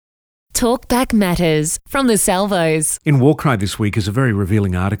Talkback Matters from the Salvos. In Warcry this week is a very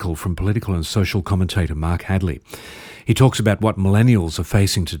revealing article from political and social commentator Mark Hadley. He talks about what millennials are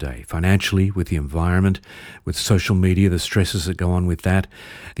facing today, financially, with the environment, with social media, the stresses that go on with that,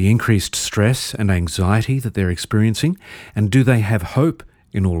 the increased stress and anxiety that they're experiencing, and do they have hope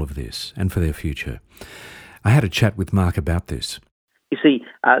in all of this and for their future? I had a chat with Mark about this. You see,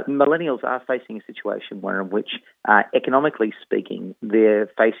 millennials are facing a situation in which, economically speaking, they're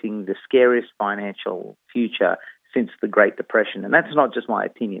facing the scariest financial future since the Great Depression. And that's not just my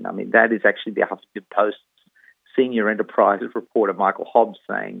opinion. I mean, that is actually the Huffington Post's senior enterprise reporter, Michael Hobbs,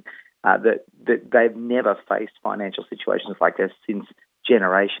 saying that they've never faced financial situations like this since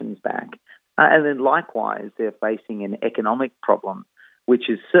generations back. And then likewise, they're facing an economic problem which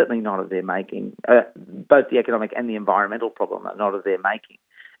is certainly not of their making. Both the economic and the environmental problem are not of their making.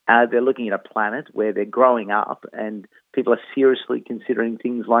 They're looking at a planet where they're growing up and people are seriously considering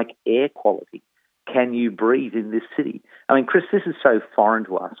things like air quality. Can you breathe in this city? I mean, Chris, this is so foreign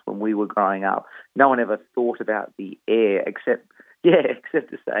to us when we were growing up. No one ever thought about the air except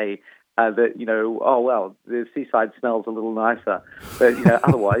to say that, the seaside smells a little nicer. But,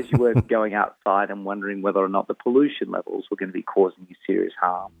 otherwise you weren't going outside and wondering whether or not the pollution levels were going to be causing you serious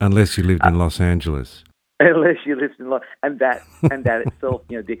harm. Unless you lived in Los Angeles. Unless you lived in and that itself,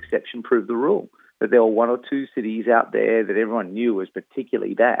 the exception proved the rule. That there were one or two cities out there that everyone knew was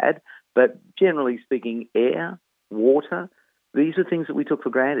particularly bad. But generally speaking, air, water, these are things that we took for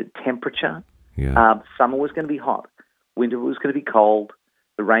granted. Temperature, summer was going to be hot, winter was going to be cold.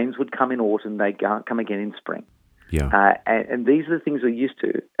 The rains would come in autumn, they'd come again in spring. And these are the things we're used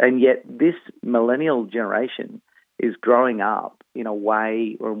to. And yet this millennial generation is growing up in a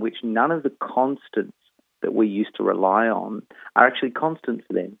way in which none of the constants that we used to rely on are actually constant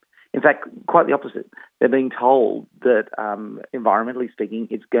for them. In fact, quite the opposite. They're being told that, environmentally speaking,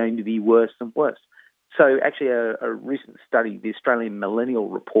 it's going to be worse and worse. So actually a recent study, the Australian Millennial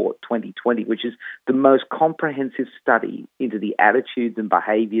Report 2020, which is the most comprehensive study into the attitudes and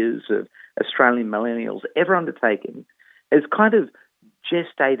behaviours of Australian millennials ever undertaken, has kind of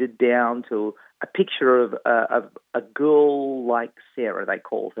gestated down to a picture of a girl like Sarah, they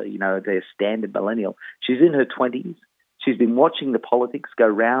call her, their standard millennial. She's in her 20s. She's been watching the politics go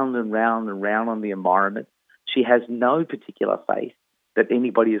round and round and round on the environment. She has no particular faith that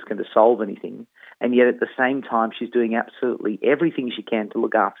anybody is going to solve anything. And yet at the same time, she's doing absolutely everything she can to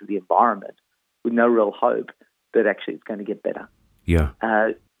look after the environment with no real hope that actually it's going to get better.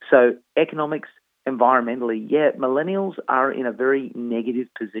 So economics, environmentally, millennials are in a very negative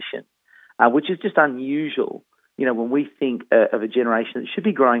position, which is just unusual, when we think of a generation that should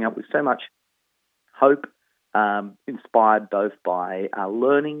be growing up with so much hope, inspired both by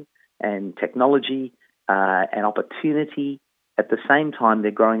learning and technology and opportunity. At the same time, they're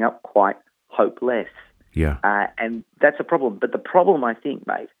growing up quite hopeless. And that's a problem. But the problem, I think,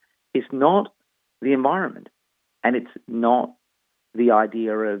 mate, is not the environment, and it's not the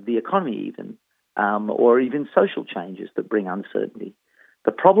idea of the economy even, or even social changes that bring uncertainty.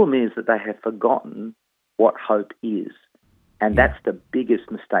 The problem is that they have forgotten what hope is, and that's the biggest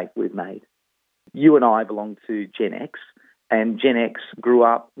mistake we've made. You and I belong to Gen X, and Gen X grew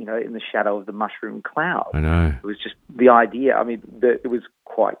up, in the shadow of the mushroom cloud. I know. It was just the idea. I mean, it was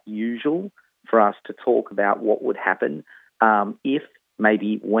quite usual for us to talk about what would happen if,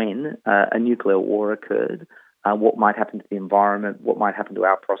 maybe when, a nuclear war occurred, what might happen to the environment, what might happen to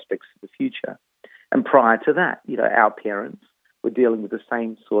our prospects for the future. And prior to that, our parents were dealing with the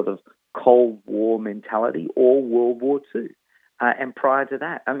same sort of Cold War mentality or World War II. And prior to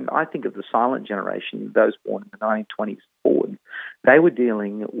that, I think of the silent generation, those born in the 1920s forward. They were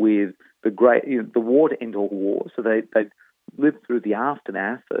dealing with the war to end all war. So they lived through the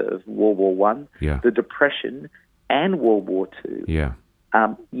aftermath of World War I, the Depression, and World War II.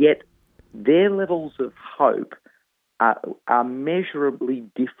 Yet their levels of hope are measurably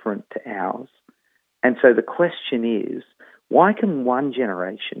different to ours. And so the question is, why can one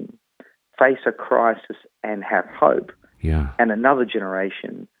generation face a crisis and have hope, and another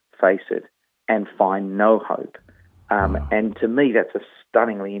generation face it and find no hope? And to me, that's a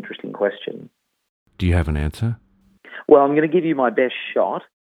stunningly interesting question. Do you have an answer? Well, I'm going to give you my best shot.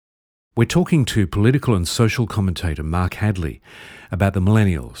 We're talking to political and social commentator Mark Hadley about the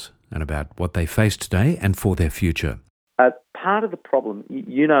millennials and about what they face today and for their future. Part of the problem,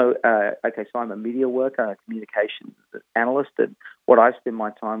 so I'm a media worker, a communications analyst, and what I spend my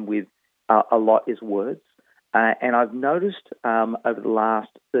time with a lot is words. And I've noticed over the last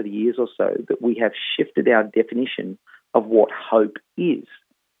 30 years or so that we have shifted our definition of what hope is.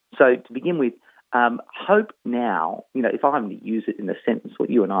 So to begin with, Hope now, if I'm to use it in a sentence, what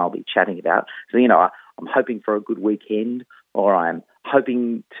you and I will be chatting about, so, I'm hoping for a good weekend, or I'm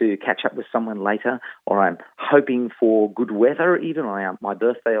hoping to catch up with someone later, or I'm hoping for good weather, even on my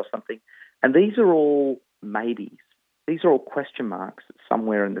birthday or something. And these are all maybes. These are all question marks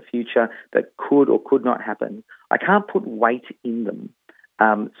somewhere in the future that could or could not happen. I can't put weight in them.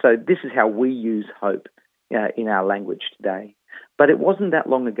 So this is how we use hope in our language today. But it wasn't that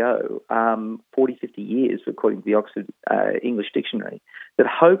long ago, 40, 50 years, according to the Oxford English Dictionary, that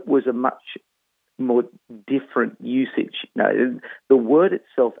hope was a much more different usage. The word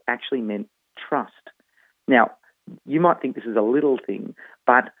itself actually meant trust. Now, you might think this is a little thing,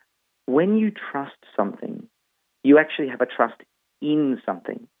 but when you trust something, you actually have a trust in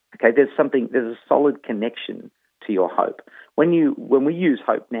something. Okay, there's a solid connection to your hope. When we use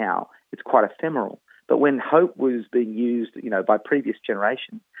hope now, it's quite ephemeral. But when hope was being used, by previous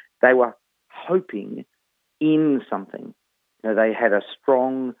generations, they were hoping in something. They had a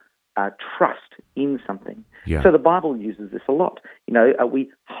strong trust in something. Yeah. So the Bible uses this a lot.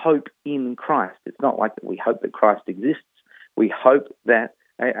 We hope in Christ. It's not like that we hope that Christ exists. We hope that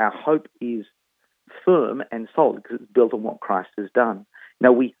our hope is firm and solid because it's built on what Christ has done.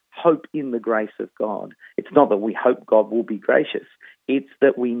 We hope in the grace of God. It's not that we hope God will be gracious. It's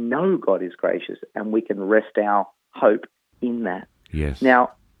that we know God is gracious and we can rest our hope in that. Yes.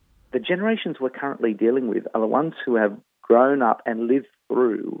 Now, the generations we're currently dealing with are the ones who have grown up and lived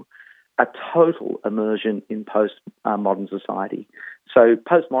through a total immersion in post-modern society. So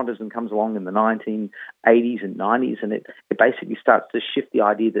postmodernism comes along in the 1980s and 90s, and it basically starts to shift the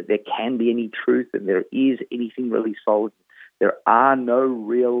idea that there can be any truth and there is anything really solid. There are no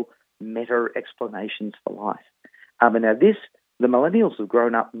real meta explanations for life. And now the millennials have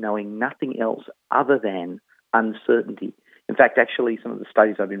grown up knowing nothing else other than uncertainty. In fact, actually, some of the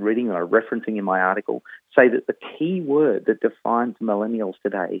studies I've been reading and are referencing in my article say that the key word that defines millennials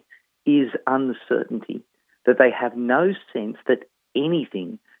today is uncertainty, that they have no sense that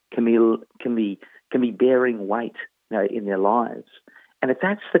anything can be bearing weight in their lives. And if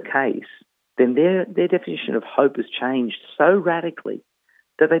that's the case, then their definition of hope has changed so radically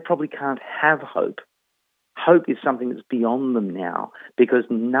that they probably can't have hope. Hope is something that's beyond them now because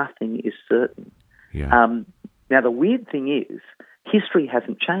nothing is certain. Yeah. Now, the weird thing is history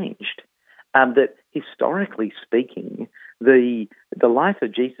hasn't changed. That historically speaking, the life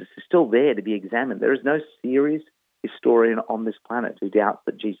of Jesus is still there to be examined. There is no serious historian on this planet who doubts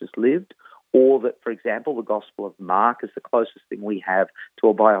that Jesus lived, or that, for example, the Gospel of Mark is the closest thing we have to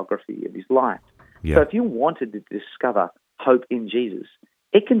a biography of his life. Yeah. So if you wanted to discover hope in Jesus,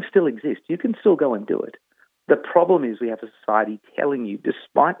 it can still exist. You can still go and do it. The problem is we have a society telling you,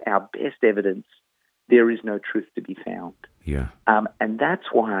 despite our best evidence, there is no truth to be found. Yeah. And that's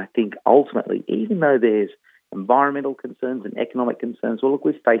why I think ultimately, even though there's environmental concerns and economic concerns, well, look,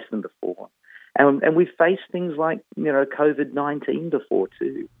 we've faced them before. And we've faced things like, COVID-19 before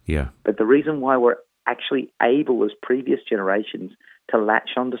too. Yeah. But the reason why we're actually able as previous generations to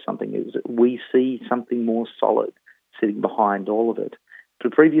latch onto something is that we see something more solid sitting behind all of it. For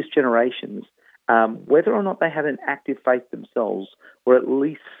previous generations, whether or not they had an active faith themselves, were at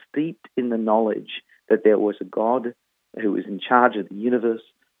least steeped in the knowledge that there was a God who was in charge of the universe,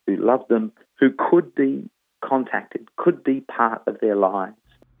 who loved them, who could be contacted, could be part of their lives.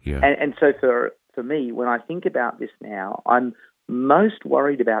 Yeah. And so for me, when I think about this now, I'm most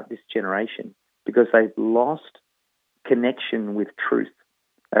worried about this generation because they've lost connection with truth.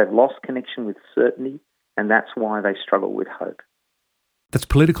 They've lost connection with certainty, and that's why they struggle with hope. That's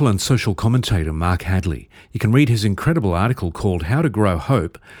political and social commentator Mark Hadley. You can read his incredible article called How to Grow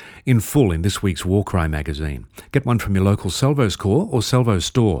Hope in full in this week's War Cry magazine. Get one from your local Salvos Corps or Salvos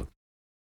store.